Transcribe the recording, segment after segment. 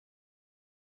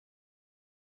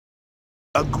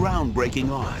A groundbreaking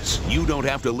Oz. You don't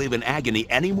have to live in agony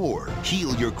anymore.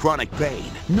 Heal your chronic pain.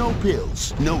 No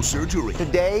pills, no surgery.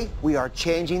 Today, we are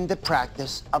changing the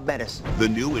practice of medicine. The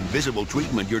new invisible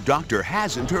treatment your doctor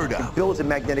hasn't heard of. It builds a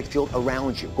magnetic field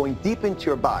around you, going deep into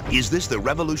your body. Is this the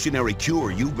revolutionary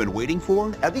cure you've been waiting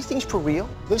for? Are these things for real?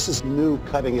 This is new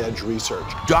cutting-edge research.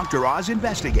 Dr. Oz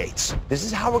investigates. This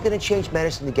is how we're going to change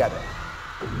medicine together.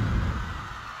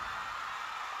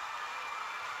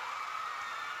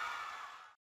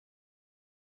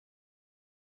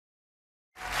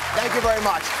 Thank you very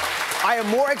much. I am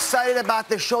more excited about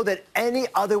this show than any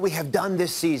other we have done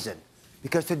this season,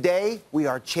 because today we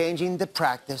are changing the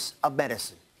practice of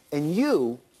medicine, and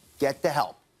you get to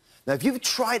help. Now, if you've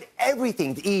tried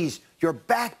everything to ease your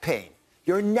back pain,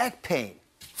 your neck pain,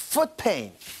 foot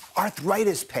pain,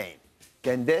 arthritis pain,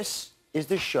 then this is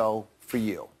the show for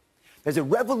you. There's a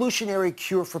revolutionary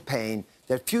cure for pain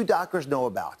that few doctors know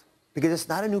about, because it's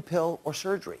not a new pill or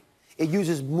surgery. It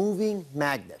uses moving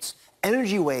magnets,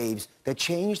 energy waves that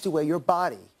change the way your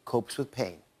body copes with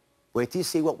pain. Wait till you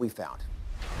see what we found.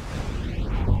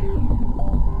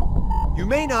 You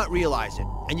may not realize it,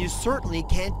 and you certainly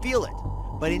can't feel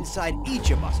it, but inside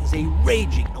each of us is a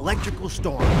raging electrical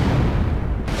storm.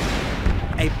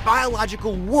 A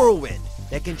biological whirlwind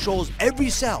that controls every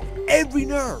cell, every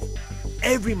nerve,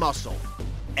 every muscle,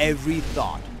 every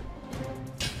thought.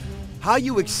 How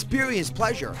you experience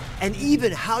pleasure, and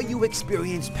even how you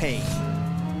experience pain.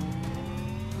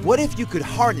 What if you could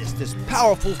harness this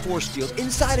powerful force field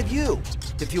inside of you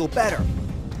to feel better,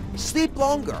 sleep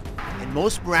longer, and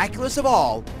most miraculous of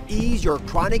all, ease your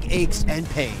chronic aches and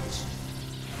pains?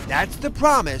 That's the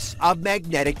promise of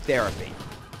magnetic therapy,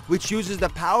 which uses the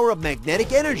power of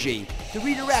magnetic energy to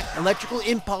redirect electrical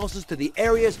impulses to the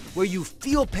areas where you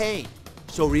feel pain,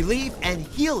 so relief and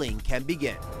healing can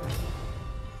begin.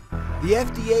 The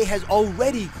FDA has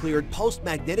already cleared pulsed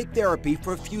magnetic therapy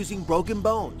for fusing broken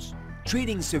bones,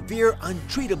 treating severe,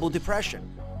 untreatable depression,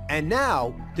 and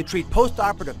now to treat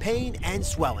postoperative pain and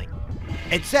swelling.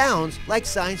 It sounds like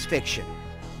science fiction,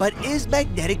 but is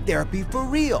magnetic therapy for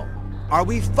real? Are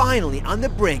we finally on the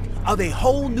brink of a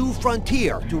whole new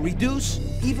frontier to reduce,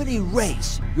 even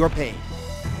erase, your pain?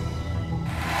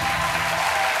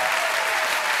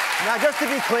 Now, just to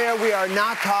be clear, we are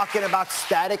not talking about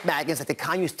static magnets like the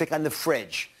kind you stick on the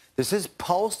fridge. This is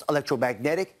pulsed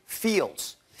electromagnetic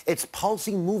fields. It's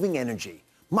pulsing, moving energy,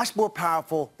 much more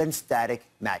powerful than static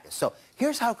magnets. So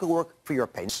here's how it could work for your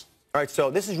pain. All right,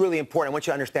 so this is really important. I want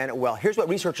you to understand it well. Here's what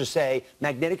researchers say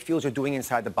magnetic fields are doing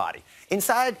inside the body.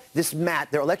 Inside this mat,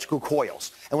 there are electrical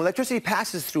coils. And when electricity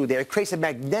passes through there, it creates a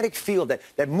magnetic field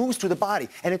that moves through the body.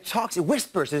 And it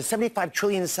whispers. There's 75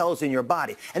 trillion cells in your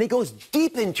body. And it goes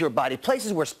deep into your body,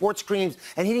 places where sports screens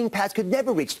and heating pads could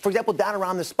never reach. For example, down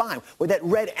around the spine, where that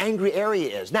red, angry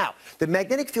area is. Now, the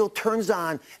magnetic field turns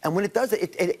on, and when it does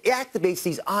it, it activates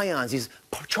these ions, these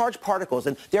charged particles.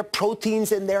 And there are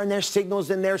proteins in there, and there's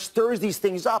signals in there, stirs these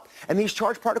things up, and these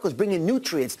charged particles bring in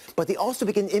nutrients, but they also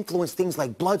begin to influence things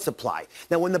like blood supply.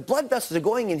 Now, when the blood vessels are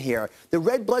going in here, the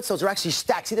red blood cells are actually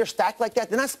stacked. See, they're stacked like that?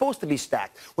 They're not supposed to be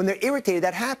stacked. When they're irritated,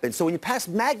 that happens. So when you pass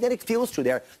magnetic fields through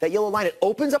there, that yellow line, it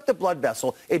opens up the blood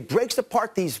vessel, it breaks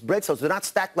apart these red cells. They're not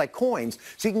stacked like coins,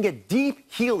 so you can get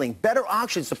deep healing, better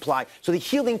oxygen supply, so the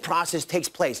healing process takes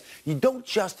place. You don't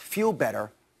just feel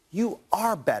better, you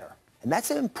are better. And that's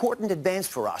an important advance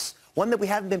for us, one that we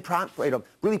haven't been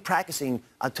really practicing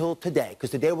until today, because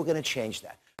today we're going to change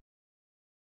that.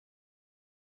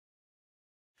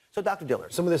 So, Dr.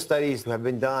 Dillard, some of the studies have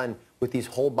been done with these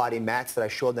whole body mats that I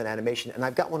showed in that animation, and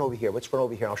I've got one over here. Let's run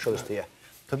over here and I'll show this to you.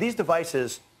 So these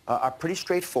devices are pretty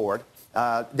straightforward. There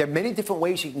are many different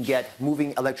ways you can get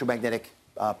moving electromagnetic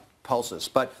pulses,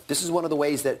 but this is one of the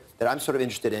ways that I'm sort of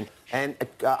interested in. And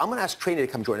I'm going to ask Craney to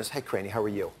come join us. Hey, Craney, how are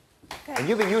you? Good. And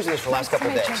you've been using this for the last couple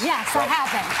of days. Yes, right? I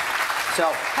have been. So,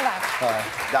 hello.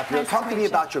 Dr. Talk to me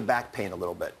about your back pain a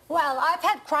little bit. Well, I've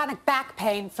had chronic back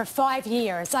pain for 5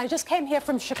 years. I just came here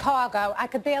from Chicago. I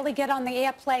could barely get on the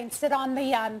airplane, sit on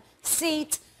the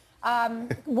seat,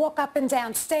 walk up and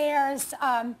down stairs,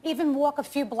 even walk a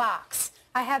few blocks.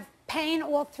 I have pain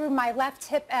all through my left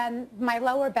hip and my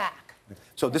lower back.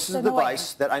 So this is a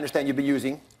device that I understand you've been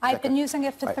using. I've been using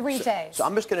it for 3 days. So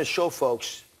I'm just going to show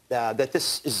folks that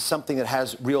this is something that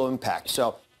has real impact.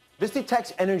 So this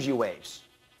detects energy waves.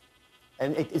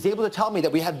 And it's able to tell me that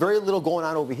we have very little going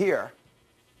on over here.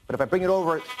 But if I bring it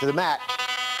over to the mat,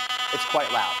 it's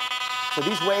quite loud. So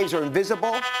these waves are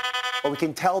invisible, but we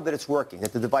can tell that it's working,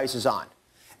 that the device is on.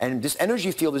 And this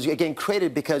energy field is, again,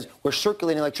 created because we're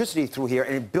circulating electricity through here,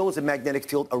 and it builds a magnetic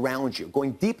field around you,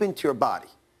 going deep into your body.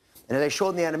 And as I showed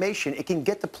in the animation, it can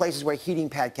get to places where a heating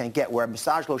pad can't get, where a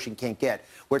massage lotion can't get,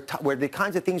 where the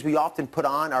kinds of things we often put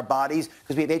on our bodies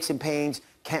because we have aches and pains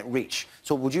can't reach.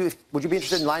 So would you be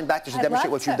interested in lying back just to demonstrate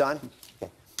what you've done?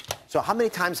 Okay. So how many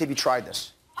times have you tried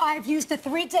this? I've used it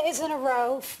 3 days in a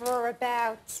row for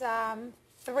about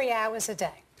 3 hours a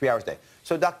day. 3 hours a day.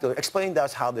 So, doctor, explain to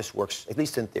us how this works, at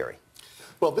least in theory.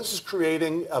 Well, this is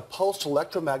creating a pulsed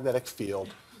electromagnetic field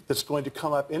that's going to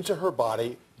come up into her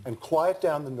body and quiet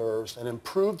down the nerves and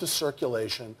improve the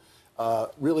circulation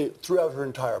really throughout her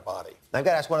entire body. Now, I've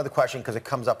got to ask one other question because it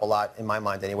comes up a lot in my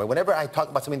mind anyway. Whenever I talk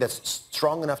about something that's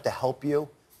strong enough to help you,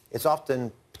 it's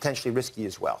often potentially risky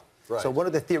as well. Right. So one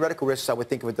of the theoretical risks I would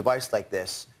think of a device like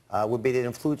this would be that it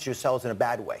influences your cells in a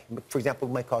bad way. For example,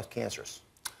 it might cause cancers.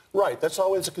 Right, that's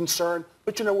always a concern.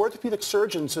 But you know, orthopedic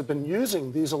surgeons have been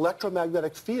using these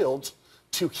electromagnetic fields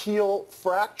to heal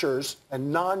fractures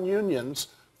and non-unions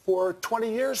for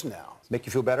 20 years now. Make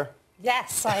you feel better?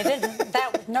 Yes, I didn't.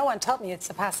 No one told me it's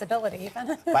a possibility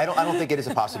even. I don't think it is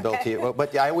a possibility. Okay.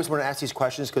 But I always want to ask these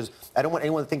questions because I don't want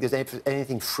anyone to think there's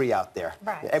anything free out there.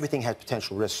 Right. Everything has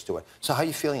potential risks to it. So how are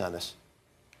you feeling on this?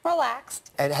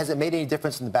 Relaxed. And has it made any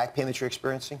difference in the back pain that you're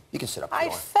experiencing? You can sit up. I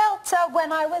felt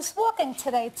when I was walking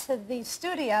today to the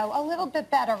studio a little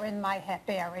bit better in my hip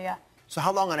area. So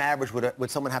how long on average would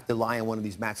someone have to lie on one of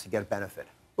these mats to get a benefit?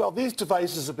 Well, these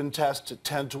devices have been tested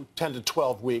 10 to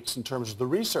 12 weeks in terms of the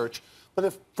research.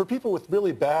 But for people with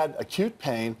really bad acute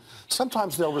pain,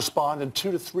 sometimes they'll respond in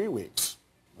 2 to 3 weeks.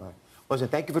 All right. Listen,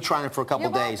 thank you for trying it for a couple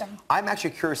You're days. welcome. I'm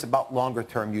actually curious about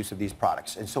longer-term use of these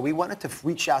products. And so we wanted to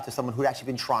reach out to someone who'd actually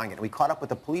been trying it. And we caught up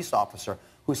with a police officer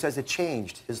who says it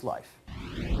changed his life.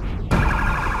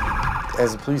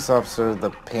 As a police officer, the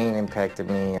pain impacted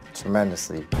me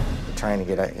tremendously. Trying to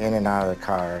get in and out of the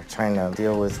car, trying to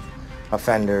deal with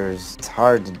offenders. It's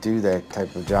hard to do that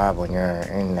type of job when you're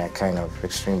in that kind of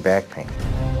extreme back pain.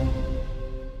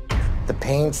 The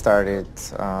pain started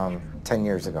 10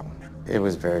 years ago. It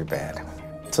was very bad,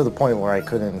 to the point where I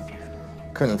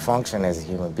couldn't function as a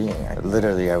human being.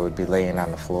 Literally, I would be laying on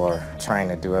the floor, trying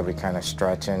to do every kind of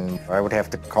stretching. I would have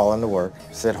to call into work,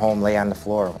 sit home, lay on the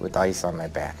floor with ice on my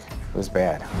back. It was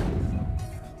bad.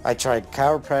 I tried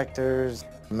chiropractors,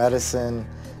 medicine,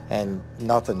 and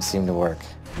nothing seemed to work.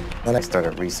 Then I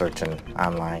started researching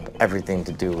online, everything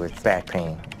to do with back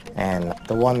pain. And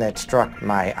the one that struck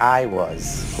my eye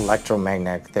was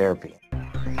electromagnetic therapy.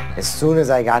 As soon as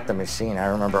I got the machine, I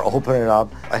remember opening it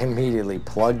up, I immediately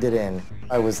plugged it in.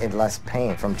 I was in less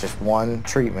pain from just one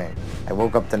treatment. I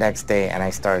woke up the next day and I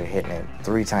started hitting it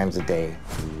 3 times a day.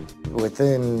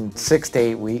 Within 6 to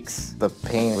 8 weeks, the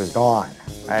pain was gone.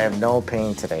 I have no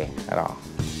pain today at all.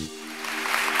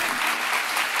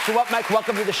 So what, Mike,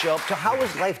 welcome to the show. So how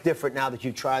is life different now that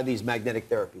you've tried these magnetic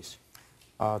therapies?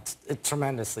 It's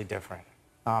tremendously different.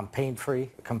 Pain-free,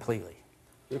 completely.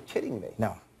 You're kidding me.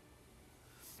 No.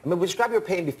 I mean, describe your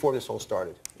pain before this all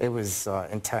started. It was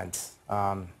intense.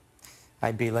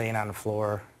 I'd be laying on the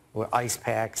floor with ice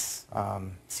packs,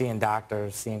 seeing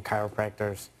doctors, seeing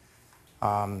chiropractors.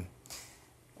 And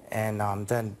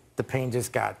then the pain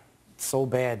just got so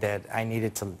bad that I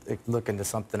needed to look into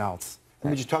something else.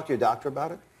 And did you talk to your doctor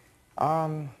about it?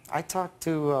 I talked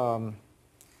to,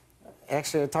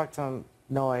 actually I talked to him,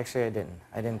 no, actually I didn't.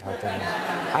 I didn't talk to him.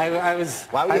 I was...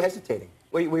 Why were you hesitating?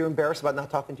 Were you embarrassed about not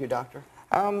talking to your doctor?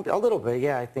 A little bit,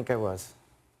 yeah, I think I was.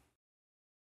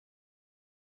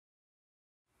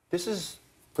 This is,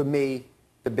 for me,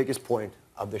 the biggest point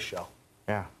of the show.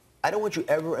 Yeah. I don't want you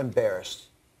ever embarrassed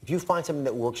if you find something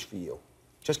that works for you,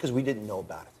 just because we didn't know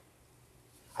about it.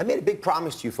 I made a big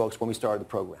promise to you folks when we started the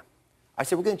program. I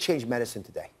said, we're going to change medicine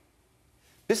today.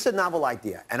 This is a novel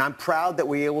idea, and I'm proud that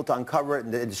we're able to uncover it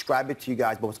and describe it to you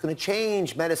guys, but what's going to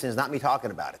change medicine is not me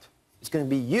talking about it. It's going to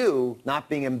be you not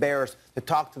being embarrassed to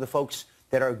talk to the folks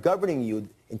that are governing you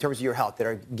in terms of your health, that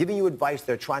are giving you advice,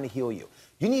 that are trying to heal you.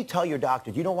 You need to tell your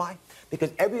doctor. Do you know why?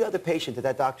 Because every other patient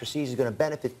that doctor sees is going to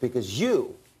benefit because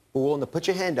you were willing to put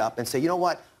your hand up and say, you know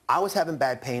what? I was having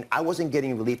bad pain. I wasn't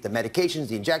getting relief. The medications,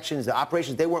 the injections, the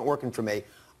operations, they weren't working for me.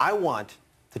 I want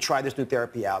to try this new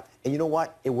therapy out. And you know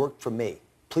what? It worked for me.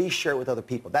 Please share it with other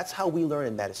people. That's how we learn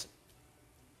in medicine.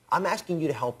 I'm asking you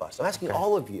to help us. I'm asking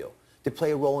all of you to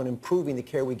play a role in improving the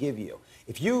care we give you.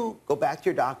 If you go back to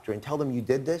your doctor and tell them you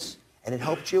did this and it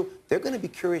helped you, they're going to be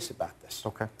curious about this.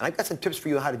 Okay. And I've got some tips for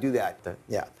you on how to do that.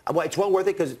 Yeah. Well, it's well worth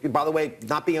it because, by the way,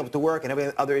 not being able to work and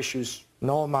having other issues.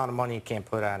 No amount of money you can't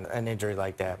put on an injury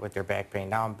like that with your back pain.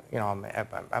 Now,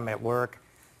 I'm at work.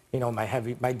 You know,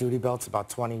 my duty belt's about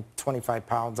 20, 25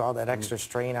 pounds. All that extra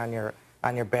strain on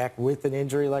your back with an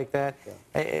injury like that,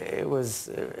 it was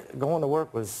going to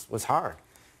work was hard.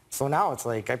 So now it's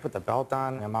like I put the belt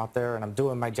on, I'm out there, and I'm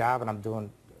doing my job, and I'm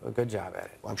doing a good job at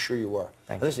it. Well, I'm sure you are.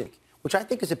 Thank you. Listen, which I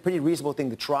think is a pretty reasonable thing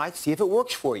to try. See if it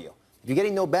works for you. If you're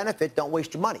getting no benefit, don't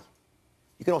waste your money.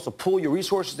 You can also pool your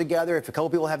resources together. If a couple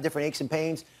people have different aches and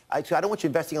pains, I don't want you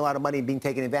investing a lot of money and being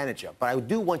taken advantage of. But I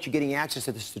do want you getting access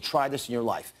to this to try this in your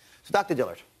life. So, Dr.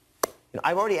 Dillard,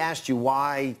 I've already asked you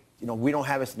why we don't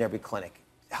have this in every clinic.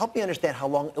 Help me understand how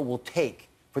long it will take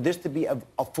for this to be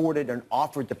afforded and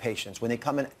offered to patients when they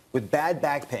come in with bad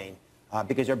back pain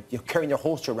because they're carrying their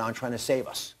holster around trying to save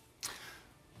us.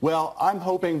 Well, I'm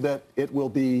hoping that it will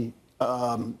be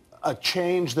a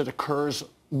change that occurs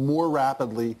more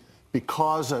rapidly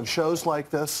because of shows like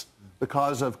this,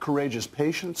 because of courageous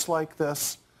patients like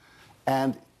this.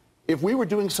 And if we were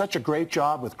doing such a great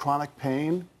job with chronic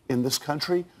pain in this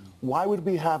country, why would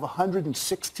we have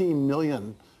 116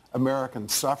 million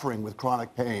Americans suffering with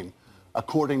chronic pain,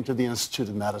 according to the Institute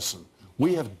of Medicine?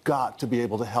 We have got to be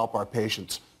able to help our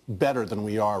patients better than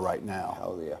we are right now.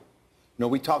 Hell yeah.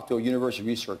 We talked to a university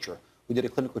researcher who did a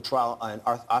clinical trial on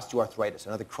osteoarthritis,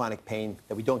 another chronic pain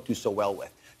that we don't do so well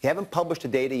with. They haven't published the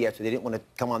data yet, so they didn't want to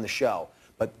come on the show.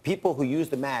 But people who used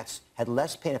the mats had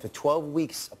less pain after 12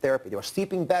 weeks of therapy. They were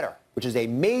sleeping better, which is a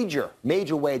major,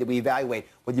 major way that we evaluate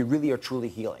whether you really are truly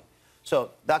healing. So,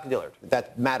 Dr. Dillard,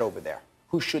 that mat over there,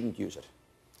 who shouldn't use it?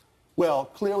 Well,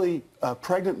 clearly,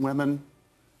 pregnant women,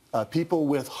 people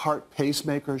with heart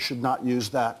pacemakers should not use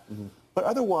that. But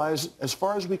otherwise, as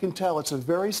far as we can tell, it's a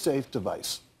very safe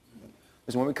device.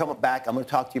 Listen, when we come back, I'm going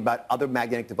to talk to you about other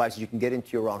magnetic devices you can get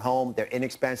into your own home. They're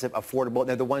inexpensive, affordable.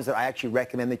 They're the ones that I actually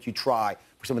recommend that you try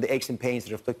for some of the aches and pains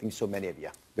that are afflicting so many of you.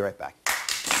 Be right back.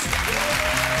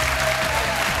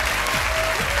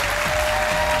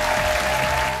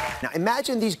 Now,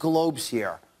 imagine these globes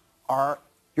here are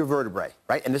your vertebrae,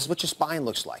 right? And this is what your spine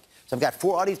looks like. So I've got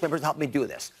 4 audience members to help me do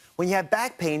this. When you have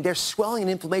back pain, there's swelling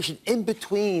and inflammation in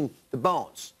between the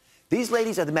bones. These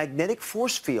ladies are the magnetic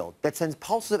force field that sends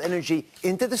pulses of energy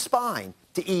into the spine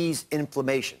to ease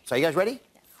inflammation. So are you guys ready?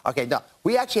 Yes. Okay, now,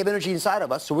 we actually have energy inside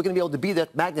of us, so we're going to be able to be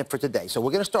that magnet for today. So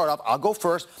we're going to start off. I'll go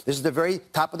first. This is the very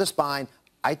top of the spine.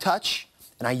 I touch,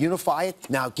 and I unify it.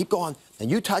 Now, keep going. Then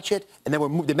you touch it, and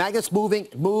then the magnet's moving.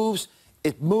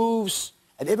 It moves,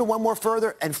 and even one more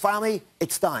further, and finally,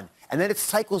 it's done. And then it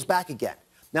cycles back again.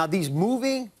 Now, these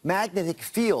moving magnetic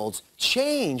fields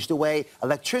change the way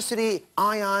electricity,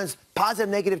 ions, positive,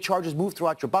 negative charges move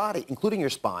throughout your body, including your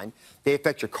spine. They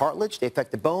affect your cartilage, they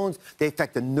affect the bones, they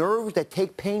affect the nerves that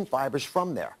take pain fibers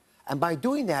from there. And by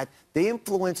doing that, they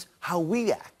influence how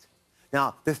we act.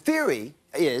 Now, the theory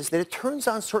is that it turns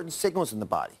on certain signals in the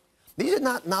body. These are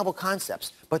not novel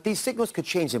concepts, but these signals could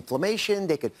change inflammation,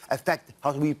 they could affect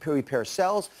how we repair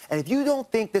cells. And if you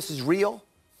don't think this is real,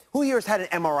 who here has had an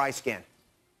MRI scan?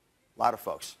 A lot of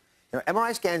folks.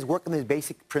 MRI scans work on the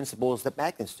basic principles that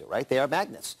magnets do, right? They are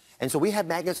magnets. And so we have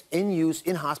magnets in use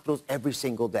in hospitals every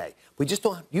single day. We just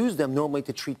don't use them normally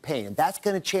to treat pain, and that's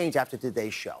going to change after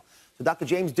today's show. So Dr.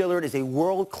 James Dillard is a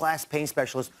world-class pain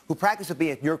specialist who practiced with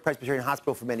me at New York Presbyterian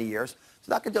Hospital for many years. So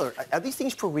Dr. Dillard, are these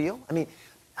things for real? I mean,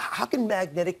 how can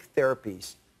magnetic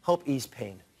therapies help ease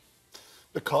pain?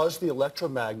 Because the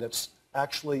electromagnets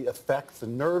actually affect the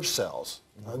nerve cells.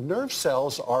 Nerve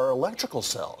cells are electrical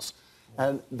cells.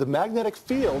 And the magnetic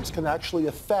fields can actually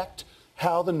affect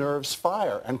how the nerves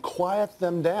fire and quiet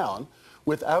them down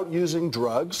without using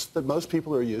drugs that most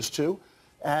people are used to,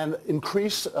 and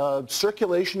increase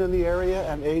circulation in the area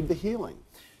and aid the healing.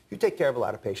 You take care of a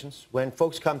lot of patients. When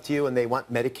folks come to you and they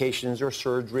want medications or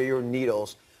surgery or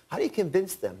needles, how do you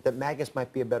convince them that magnets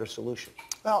might be a better solution?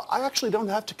 Well, I actually don't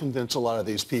have to convince a lot of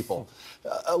these people.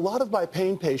 A lot of my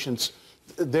pain patients,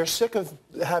 they're sick of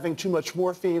having too much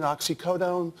morphine,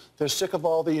 oxycodone. They're sick of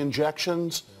all the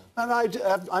injections. And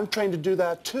I'm trained to do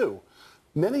that too.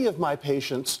 Many of my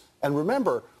patients, and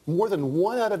remember, more than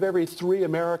 1 out of every 3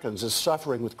 Americans is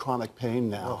suffering with chronic pain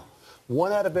now.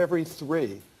 1 out of every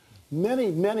 3.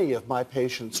 Many of my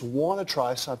patients want to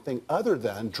try something other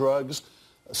than drugs,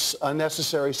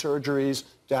 unnecessary surgeries,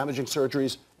 damaging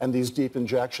surgeries, and these deep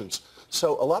injections.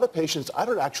 So a lot of patients, I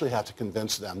don't actually have to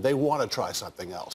convince them. They want to try something else.